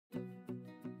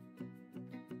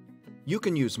You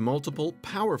can use multiple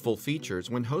powerful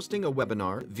features when hosting a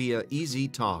webinar via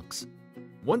ezTalks.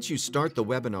 Once you start the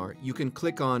webinar, you can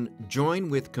click on Join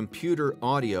with Computer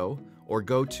Audio or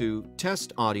go to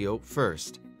Test Audio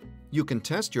first. You can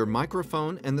test your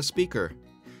microphone and the speaker.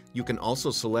 You can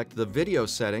also select the video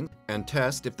setting and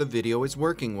test if the video is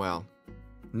working well.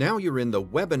 Now you're in the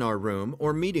webinar room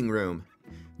or meeting room.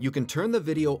 You can turn the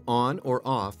video on or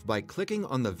off by clicking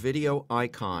on the video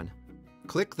icon.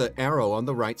 Click the arrow on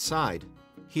the right side.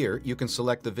 Here you can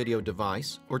select the video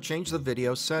device or change the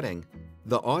video setting.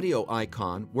 The audio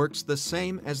icon works the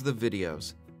same as the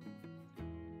videos.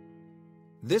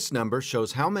 This number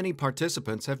shows how many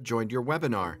participants have joined your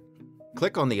webinar.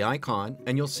 Click on the icon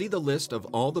and you'll see the list of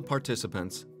all the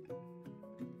participants.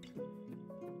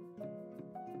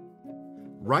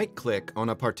 Right-click on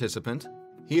a participant.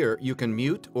 Here you can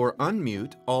mute or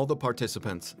unmute all the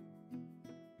participants.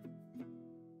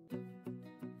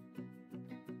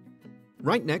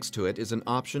 Right next to it is an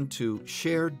option to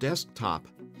Share Desktop.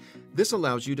 This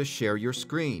allows you to share your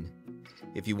screen.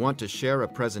 If you want to share a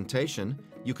presentation,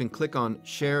 you can click on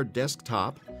Share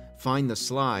Desktop, find the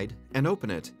slide, and open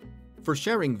it. For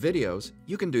sharing videos,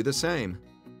 you can do the same.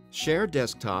 Share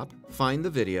Desktop, find the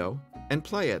video, and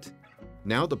play it.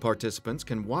 Now the participants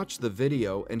can watch the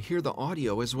video and hear the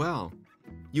audio as well.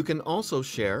 You can also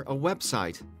share a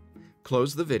website.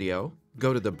 Close the video,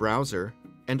 go to the browser,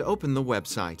 and open the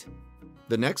website.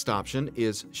 The next option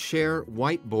is Share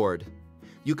Whiteboard.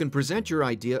 You can present your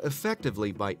idea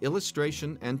effectively by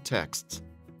illustration and texts.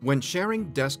 When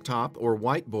sharing desktop or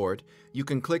whiteboard, you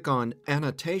can click on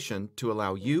Annotation to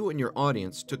allow you and your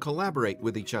audience to collaborate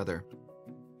with each other.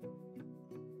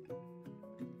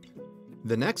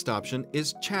 The next option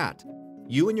is Chat.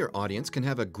 You and your audience can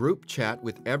have a group chat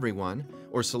with everyone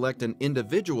or select an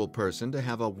individual person to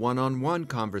have a one-on-one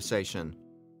conversation.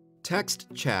 Text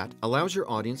Chat allows your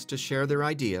audience to share their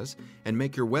ideas and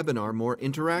make your webinar more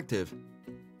interactive.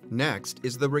 Next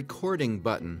is the Recording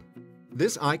button.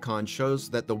 This icon shows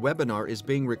that the webinar is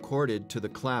being recorded to the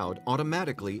cloud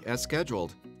automatically as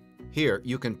scheduled. Here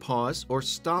you can pause or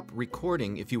stop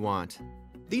recording if you want.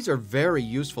 These are very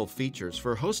useful features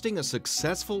for hosting a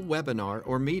successful webinar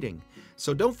or meeting,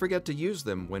 so don't forget to use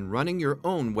them when running your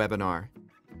own webinar.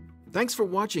 Thanks for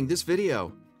watching this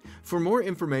video. For more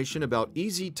information about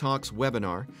ezTalks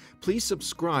webinar, please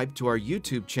subscribe to our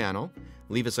YouTube channel,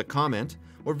 leave us a comment,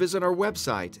 or visit our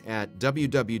website at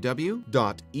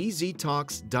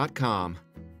www.eztalks.com.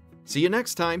 See you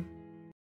next time.